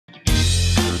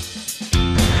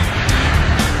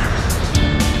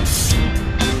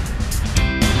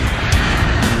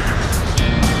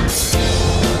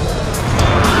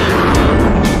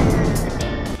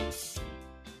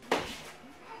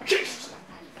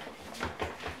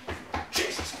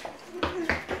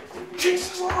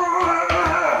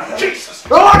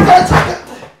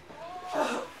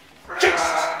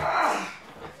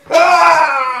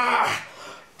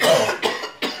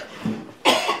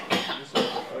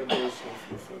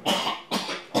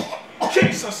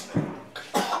Jesus' name.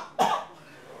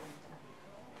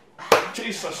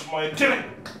 Jesus, mighty name.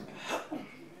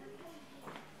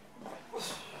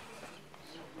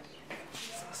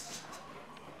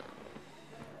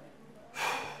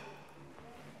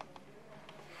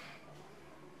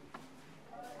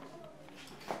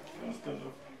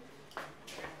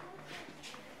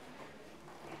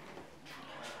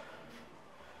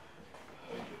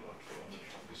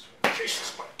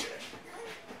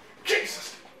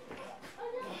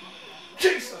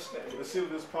 Receive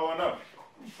this power now.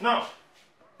 Now.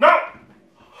 Now.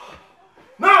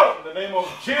 Now. In the name of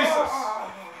Jesus.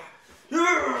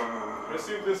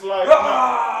 Receive this life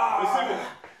now. Receive it.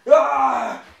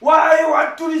 Why I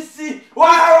want to receive? Why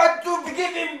I want to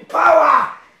give him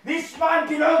power? This man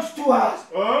belongs to us.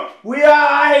 We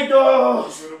are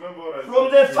idols. From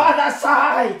the father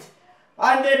side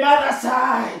and the mother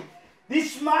side.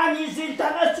 This man is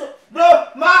international. No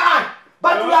man.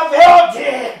 But we have held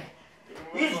him.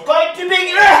 He's going to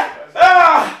be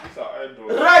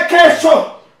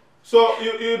Rakesho. So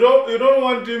you don't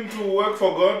want him to work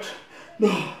for God? No.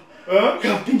 We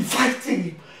have been fighting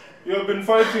him. You have been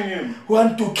fighting him? We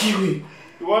want to kill him.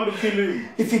 You want to kill him?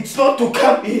 If it's not to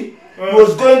come in, he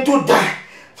was going to die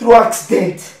through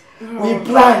accident. We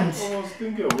planned. I was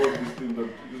thinking about this thing that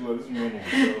this man was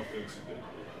accident.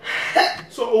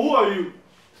 So who are you?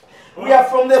 We are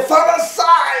from the father's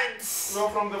side. You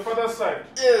are from the father's side?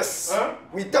 Yes.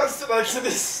 We dance like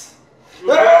this. You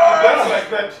dance like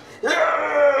that?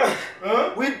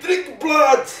 We drink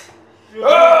blood. You drink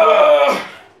blood?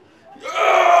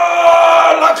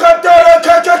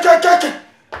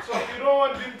 So you don't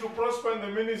want him to prosper in the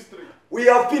ministry? We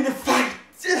have been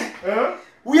fighting.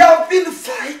 We have been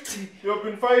fighting. You have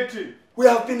been fighting? We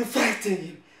have been fighting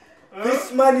him.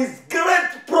 This man is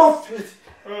great prophet.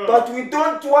 But we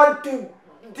don't want to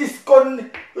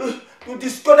disconnect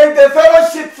the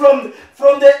fellowship from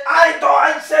the idol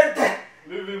I said.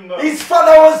 Leave him now. His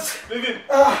father was. Leave him.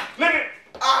 Leave him.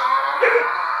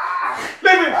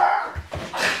 Leave him.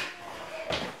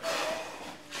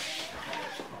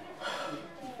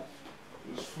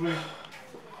 He's free.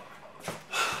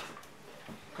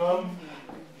 Come.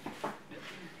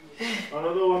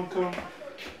 Another one, come.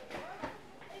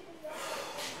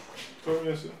 Come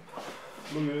here, sir.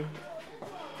 Look here.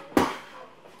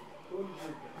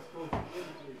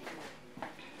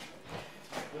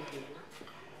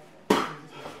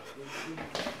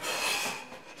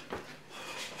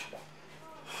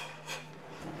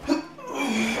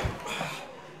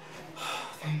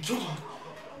 Thank you, Lord.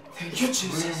 Thank you,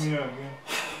 Jesus. Bring him here again.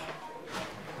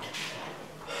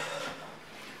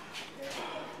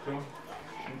 Come.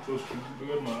 Come close to me.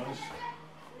 Look at my eyes.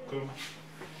 Come.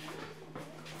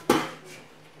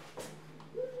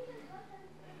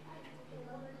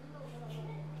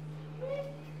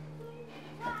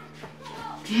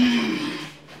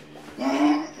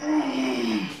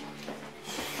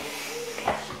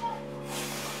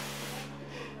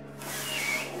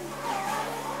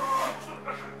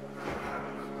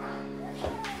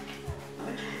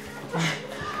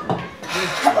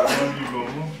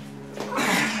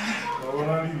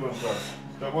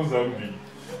 Zambia.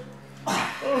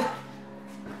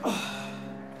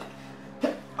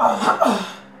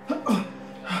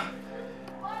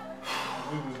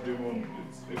 This demon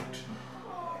is empty.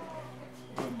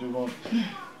 This demon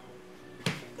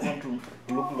want to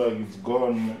look like it's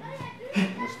gone.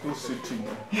 It's still sitting.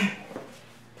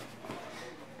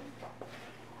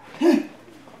 You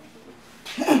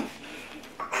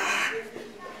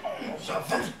are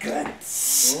very great.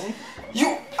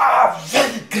 You are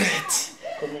very great.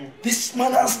 This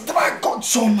man has struggled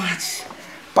so much,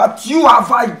 but you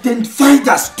have identified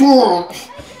us too.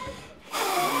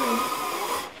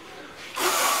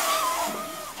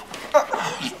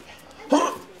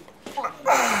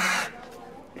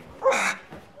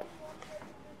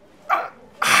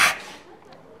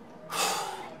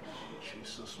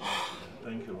 Jesus,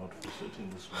 thank you, Lord, for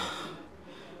setting this man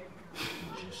free.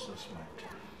 In Jesus' mighty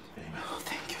name. Amen.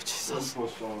 Thank you, Jesus.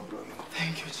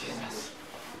 Thank you, Jesus.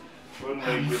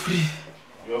 I'm free.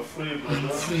 You're free, brother. I'm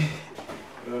free.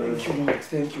 Thank you, Lord.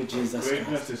 Thank you, Jesus.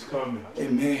 Greatness is coming.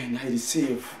 Amen. I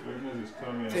receive. Greatness is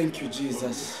coming. Thank you,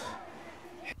 Jesus.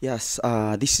 Yes,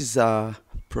 this is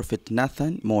Prophet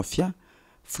Nathan Mofia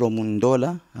from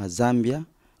Ndola, Zambia,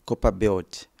 Copper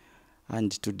Belt.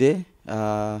 And today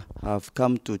I've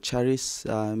come to CURRIES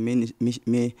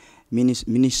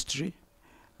ministry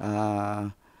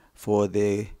for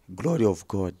the glory of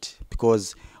God,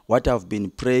 because what I've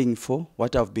been praying for,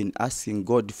 what I've been asking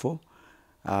God for,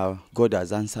 God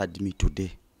has answered me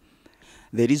today.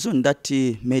 The reason that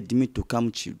He made me to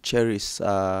come to CURRIES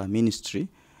ministry,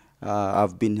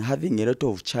 I've been having a lot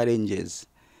of challenges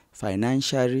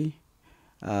financially.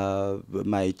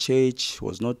 My church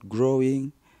was not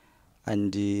growing,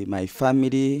 and my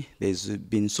family, there's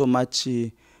been so much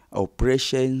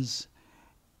oppressions,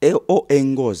 all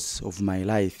angles of my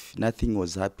life. Nothing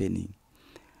was happening.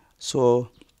 So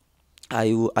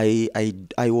I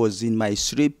was in my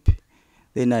sleep.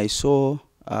 Then I saw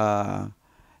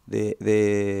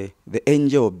the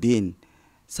angel being,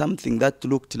 something that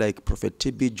looked like Prophet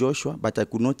TB Joshua, but I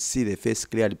could not see the face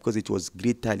clearly because it was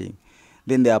glittering.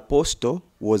 Then the apostle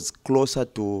was closer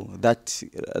to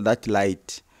that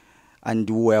light, and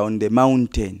we were on the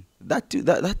mountain.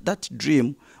 That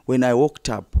dream, when I woke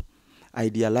up, I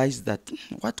realized that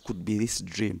what could be this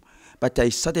dream? But I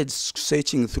started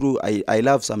searching through. I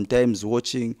love sometimes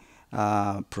watching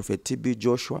Prophet TB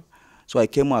Joshua. So I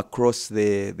came across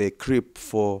the crypt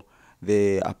for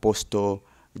the apostle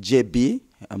JB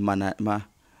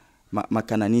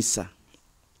Makakananisa.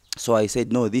 So I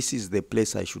said, no, this is the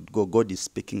place I should go. God is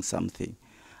speaking something.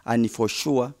 And for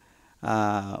sure,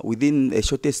 within the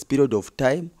shortest period of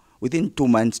time, within 2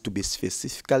 months to be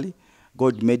specifically,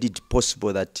 God made it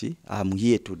possible that I'm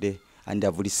here today and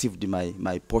I've received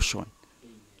my portion.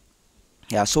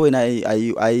 Yeah, so when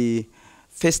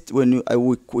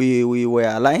we were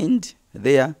aligned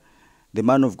there, the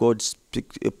man of God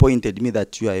pointed me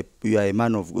that you are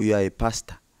a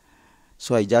pastor.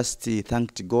 So I just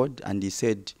thanked God, and he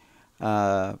said,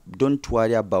 don't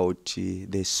worry about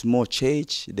the small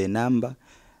church, the number,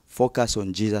 focus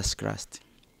on Jesus Christ.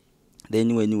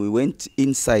 Then when we went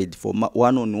inside for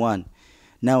one-on-one,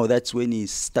 now that's when he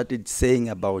started saying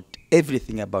about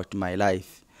everything about my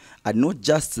life. And not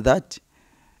just that,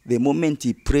 the moment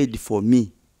he prayed for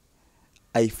me,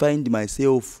 I find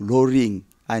myself roaring,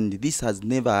 and this has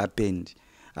never happened.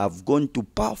 I've gone to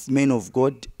powerful men of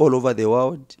God all over the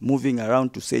world, moving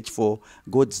around to search for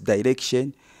God's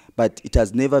direction, but it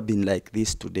has never been like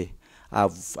this today.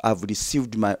 I've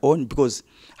received my own, because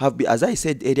as I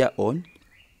said earlier on,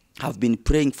 I've been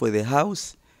praying for the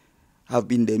house, I've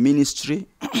been in the ministry,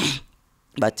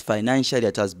 but financially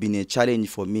it has been a challenge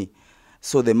for me.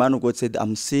 So the man of God said,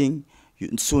 I'm seeing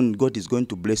soon God is going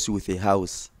to bless you with a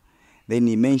house. Then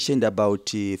he mentioned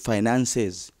about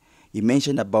finances. He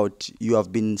mentioned about you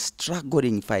have been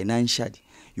struggling financially.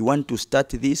 You want to start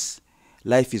this,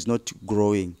 life is not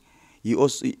growing. You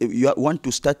want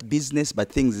to start business, but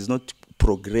things is not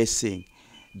progressing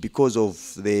because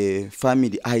of the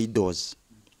family idols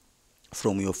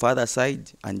from your father's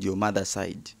side and your mother's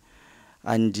side.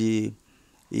 And he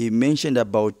mentioned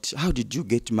about, how did you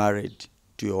get married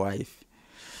to your wife?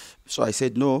 So I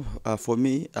said, no, for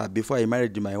me, before I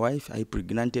married my wife, I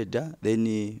pregnanted her. Then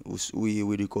we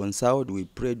reconciled, we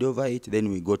prayed over it, then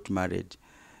we got married.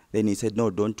 Then he said, no,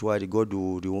 don't worry, God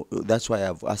will, that's why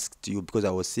I've asked you, because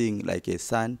I was seeing like a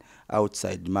son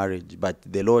outside marriage, but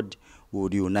the Lord will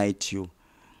reunite you,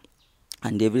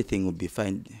 and everything will be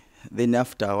fine. Then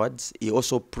afterwards, he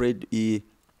also prayed, he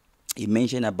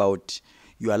mentioned about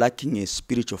you are lacking a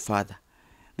spiritual father.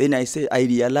 Then I said, I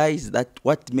realized that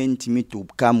what meant me to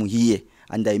come here,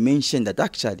 and I mentioned that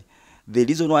actually, the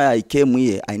reason why I came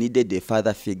here, I needed a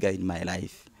father figure in my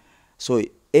life. So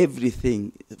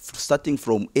everything, starting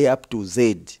from A up to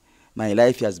Z, my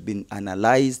life has been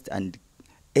analyzed and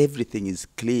everything is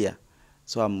clear.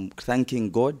 So I'm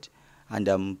thanking God, and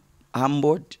I'm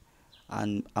humbled,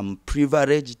 and I'm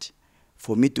privileged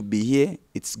for me to be here.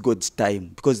 It's God's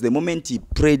time. Because the moment he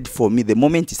prayed for me, the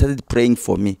moment he started praying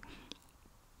for me,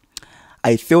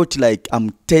 I felt like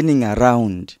I'm turning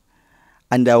around,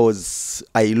 and I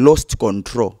lost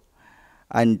control.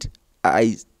 And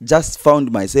I just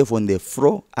found myself on the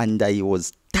floor, and I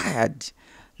was tired.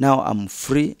 Now I'm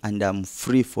free, and I'm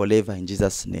free forever in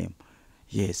Jesus' name.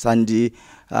 Yes, and a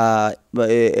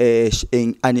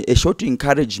short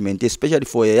encouragement, especially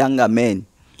for younger men,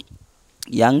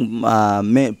 young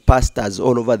men, pastors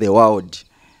all over the world,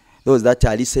 those that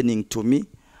are listening to me,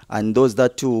 and those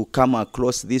that will come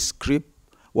across this script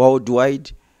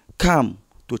worldwide, come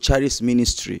to CURRIES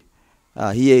ministry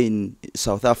here in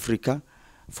South Africa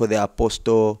for the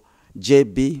Apostle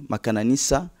JB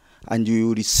Makakananisa, and you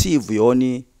will receive your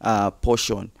own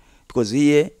portion, because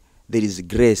here there is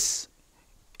grace.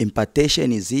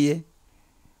 Impartation is here.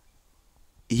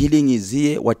 Healing is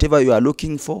here. Whatever you are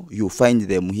looking for, you find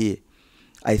them here.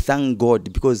 I thank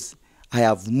God, because I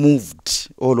have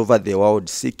moved all over the world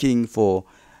seeking for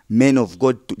men of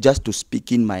God just to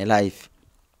speak in my life.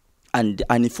 And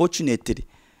unfortunately,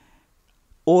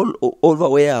 all over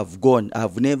where I've gone,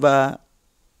 I've never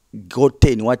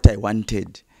gotten what I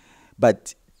wanted.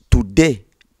 But today,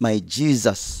 my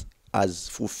Jesus has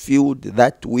fulfilled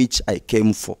that which I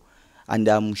came for. And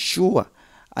I'm sure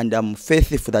and I'm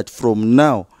faithful that from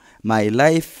now, my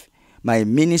life, my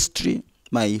ministry,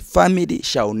 my family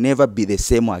shall never be the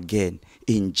same again.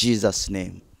 In Jesus'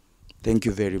 name. Thank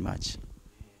you very much.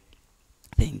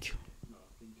 Thank you. No,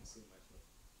 thank you so much.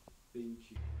 Thank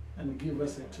you. And give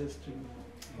us a testimony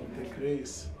of the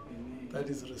grace that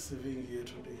is receiving here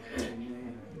today.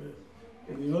 Amen.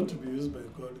 And you want to be used by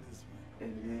God this way.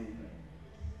 Amen.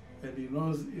 And he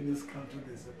knows in his country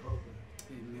there's a problem.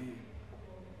 Amen.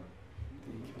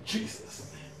 Thank you,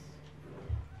 Jesus.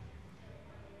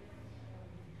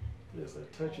 Yes, I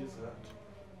touch his heart.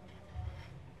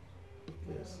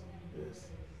 Yes, yes,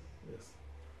 yes.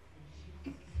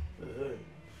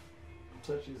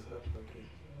 Touch his heart again.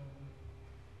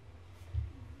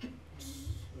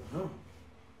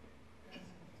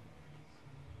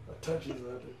 I touch his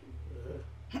heart.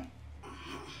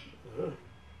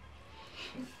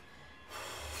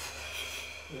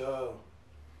 Yeah.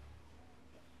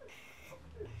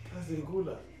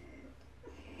 Kazingula.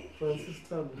 Francis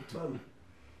Tan,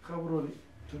 Cabroni,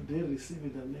 today receive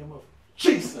in the name of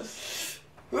Jesus.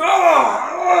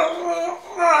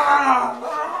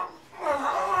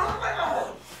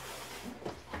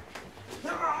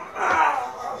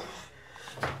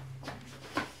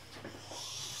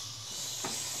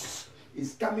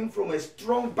 Is coming from a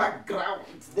strong background.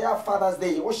 Their fathers,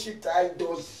 they worshipped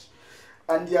idols.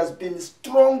 And he has been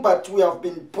strong, but we have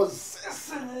been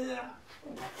possessing him.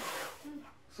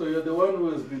 So you're the one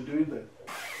who has been doing that?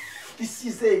 This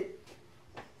is a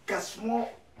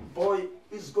small boy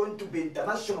who is going to be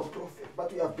international prophet,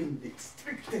 but we have been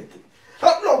restricted.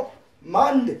 Oh, no!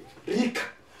 Man, Rika.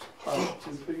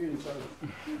 She's speaking in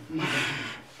tongues.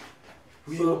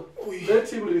 So let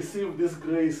him receive this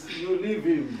grace. You leave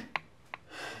him.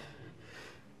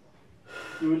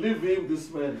 You leave him, this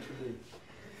man, today.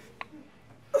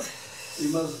 He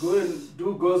must go and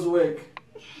do God's work.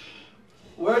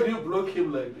 Why do you block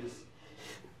him like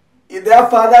this? Their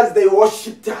fathers, they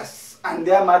worshipped us. And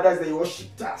their mothers, they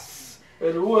worshipped us.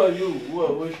 And who are you who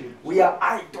are worshipped? We are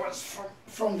idols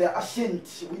from the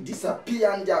ancient. We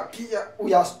disappear and they appear.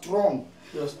 We are strong.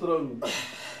 You are strong.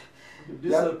 You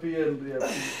disappear and they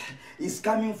appear. It's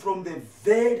coming from the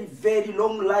very, very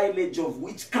long lineage of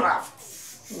witchcraft.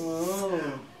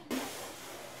 Oh.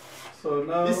 So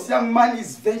now This young man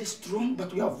is very strong,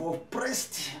 but we have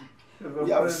oppressed him.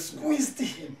 We have squeezed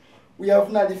him. We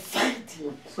have nullified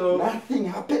him. So nothing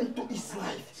happened to his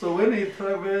life. So when he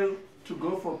traveled to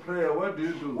go for prayer, what do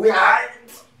you do? We hide.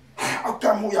 How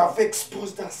come we have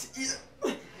exposed us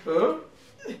here? Huh?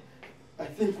 I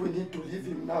think we need to leave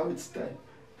him now. It's time.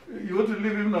 You want to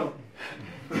leave him now?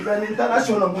 He's an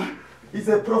international man. He's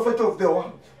a prophet of the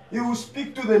world. He will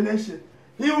speak to the nation.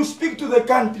 He will speak to the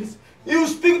countries. He will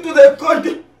speak to the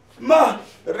country. Ma,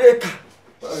 Reka.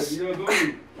 You're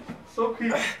going so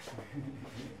quick.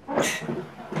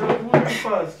 You're moving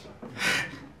fast.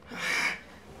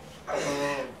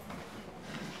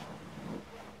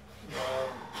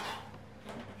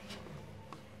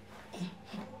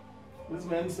 This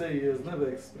man say he has never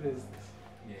experienced this.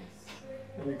 Yes.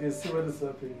 And you can see what is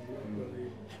happening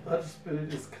here. That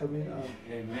spirit is coming out.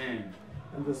 Amen.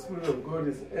 And the Spirit of God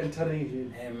is entering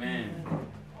him. Amen.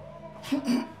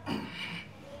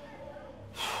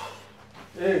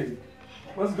 Hey,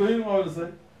 what's going on,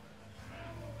 sir?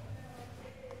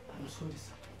 I'm sorry,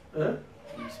 sir. Eh?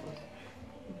 I'm sorry.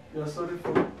 You're sorry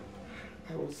for?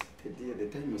 I was steady at the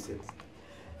time you said,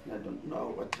 I don't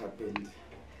know what happened.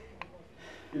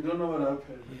 You don't know what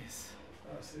happened? Yes.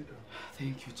 Sit down.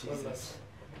 Thank you, Jesus.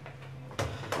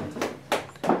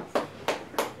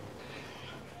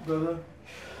 Brother?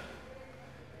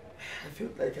 I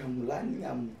feel like I'm learning,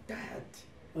 I'm tired.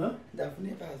 Huh? And I've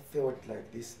never felt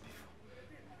like this before.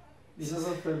 You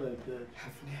never felt like that?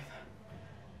 I've never.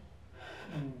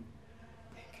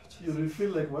 Thank you, Jesus. You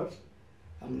feel like what?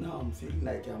 I'm feeling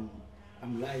like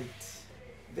I'm light.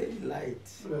 Very light.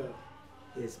 Yeah.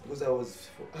 Yes, because I was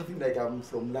having like I'm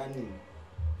from learning.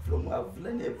 I've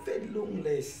learned a very long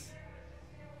lesson.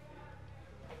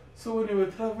 So when you were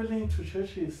traveling to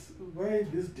churches, why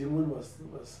this demon was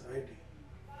hiding?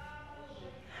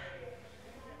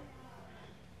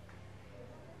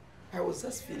 I was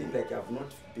just feeling like I've not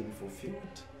been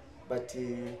fulfilled, but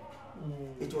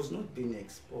it was not being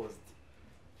exposed.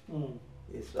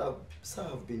 Yes, so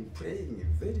I've been praying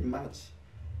very much.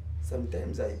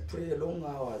 Sometimes I pray long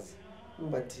hours,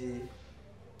 but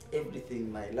everything,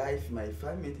 my life, my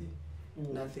family,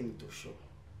 nothing to show.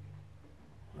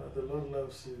 The Lord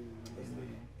loves you.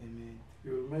 Amen. Amen.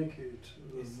 You will make it.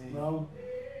 Amen. Now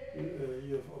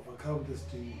you have overcome this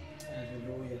demon.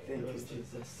 Hallelujah. Thank you,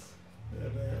 Jesus.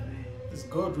 And it's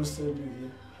God who sent you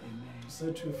here Amen. to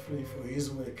set you free for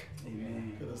His work.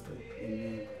 Amen. You understand?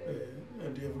 Amen.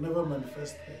 And you have never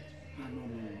manifested. No.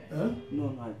 Huh?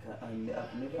 No,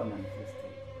 I've never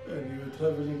manifested. And you were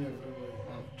traveling everywhere.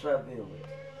 I've traveled.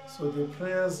 So the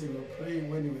prayers you were praying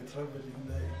when you were traveling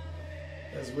there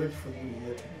has worked for you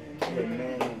yet.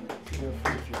 Amen.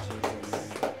 Thank you, Jesus.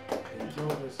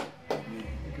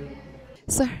 Thank you.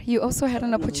 Sir, you also had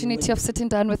an opportunity of sitting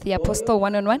down with the apostle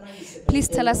one-on-one. Please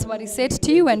tell us what he said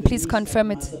to you and please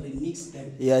confirm it.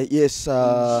 Yes,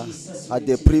 I had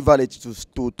the privilege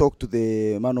to talk to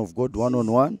the man of God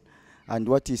one-on-one. And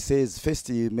what he says, first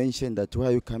he mentioned that, where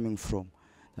are you coming from?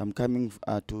 I'm coming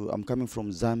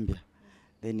from Zambia.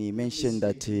 Then he mentioned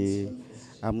that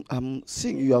I'm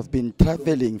seeing you have been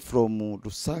traveling from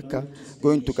Lusaka,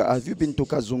 going to. Have you been to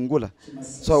Kazungula?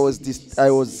 So I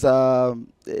was a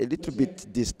little bit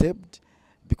disturbed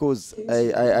because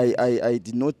I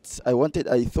did not.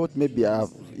 I thought maybe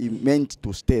he meant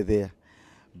to stay there,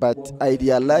 but I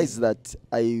realized that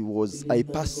I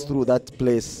passed through that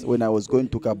place when I was going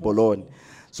to Gaborone.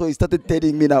 So he started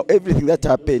telling me now everything that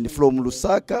happened from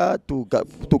Lusaka to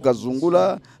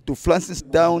Kazungula to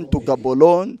Francistown to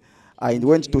Gaborone. I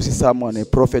went to see someone, a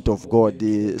prophet of God,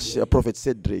 Prophet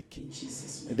Cedric.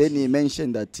 Then he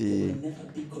mentioned that you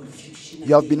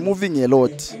have been moving a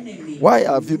lot. Why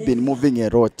have you been moving a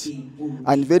lot?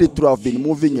 And very true, I've been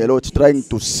moving a lot, trying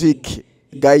to seek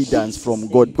guidance from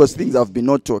God because things have been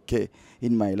not okay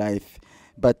in my life.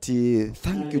 But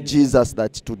thank you, Jesus,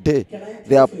 that today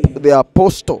the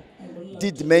apostle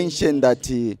did mention that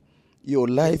your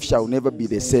life shall never be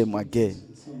the same again.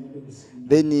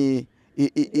 Then he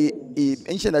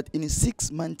mentioned that in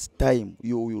 6 months' time,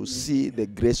 you will see the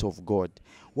grace of God.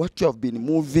 What you have been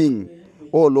moving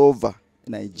all over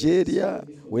Nigeria,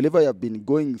 wherever you have been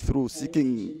going through,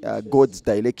 seeking God's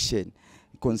direction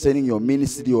concerning your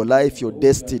ministry, your life, your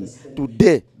destiny,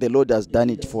 today the Lord has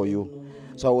done it for you.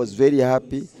 So I was very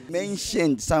happy.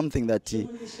 Mentioned something that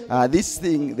this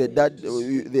thing,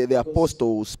 the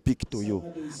apostle will speak to you.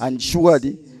 And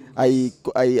surely, I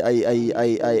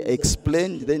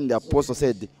explained, then the apostle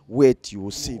said, wait, you will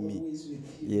see me.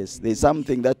 Yes, there's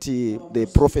something that the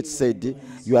prophet said,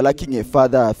 you are lacking a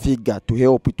father figure to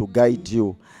help you, to guide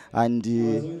you. And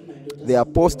the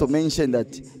apostle mentioned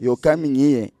that you're coming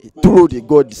here, truly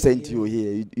God sent you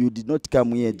here. You did not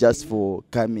come here just for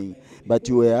coming, but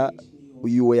you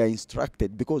were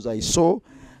instructed, because I saw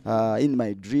in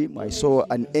my dream, I saw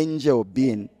an angel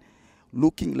being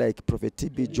looking like Prophet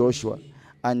T.B. Joshua.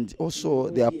 And also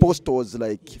the apostle was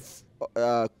like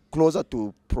closer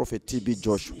to Prophet T.B.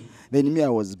 Joshua. Then me, I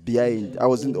was behind.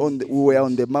 We were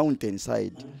on the mountain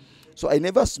side. So I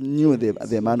never knew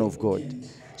the man of God.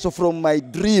 So from my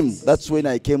dream, that's when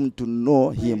I came to know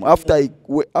him. After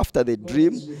the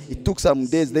dream, it took some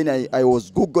days. Then I was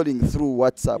Googling through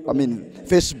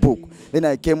Facebook. Then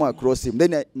I came across him.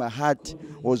 Then my heart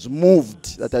was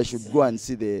moved that I should go and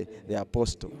see the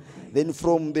apostle. Then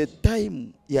from the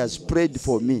time he has prayed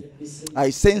for me, I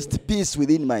sensed peace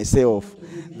within myself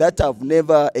that I've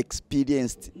never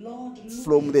experienced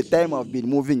from the time I've been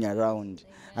moving around.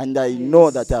 And I know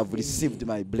that I've received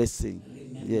my blessing.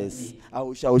 Yes,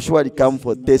 I shall surely come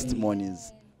for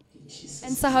testimonies.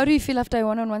 And so how do you feel after a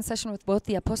one-on-one session with both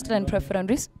the apostle and Prophet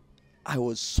Andries? I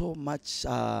was so much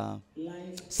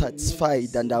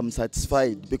satisfied, and I'm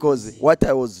satisfied because what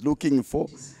I was looking for,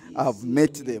 I've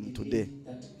met them today.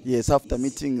 Yes, after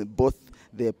meeting both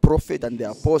the prophet and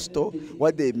the apostle,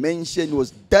 what they mentioned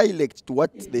was direct to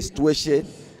what the situation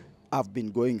I've been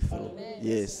going through.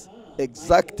 Yes,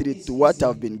 exactly to what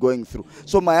I've been going through.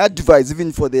 So my advice,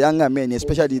 even for the younger men,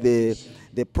 especially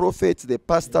the prophets, the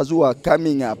pastors who are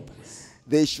coming up,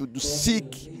 they should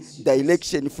seek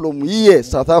direction from here,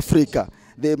 South Africa.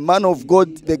 The man of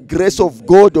God, the grace of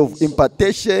God of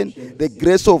impartation, the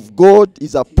grace of God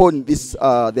is upon this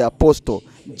the apostle,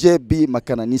 J.B.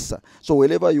 Makakananisa. So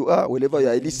wherever you are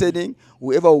listening,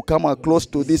 whoever will come close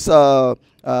to this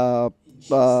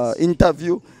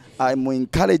interview, I'm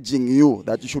encouraging you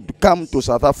that you should come to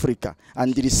South Africa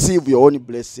and receive your own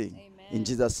blessing. Amen. In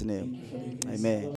Jesus' name. Amen.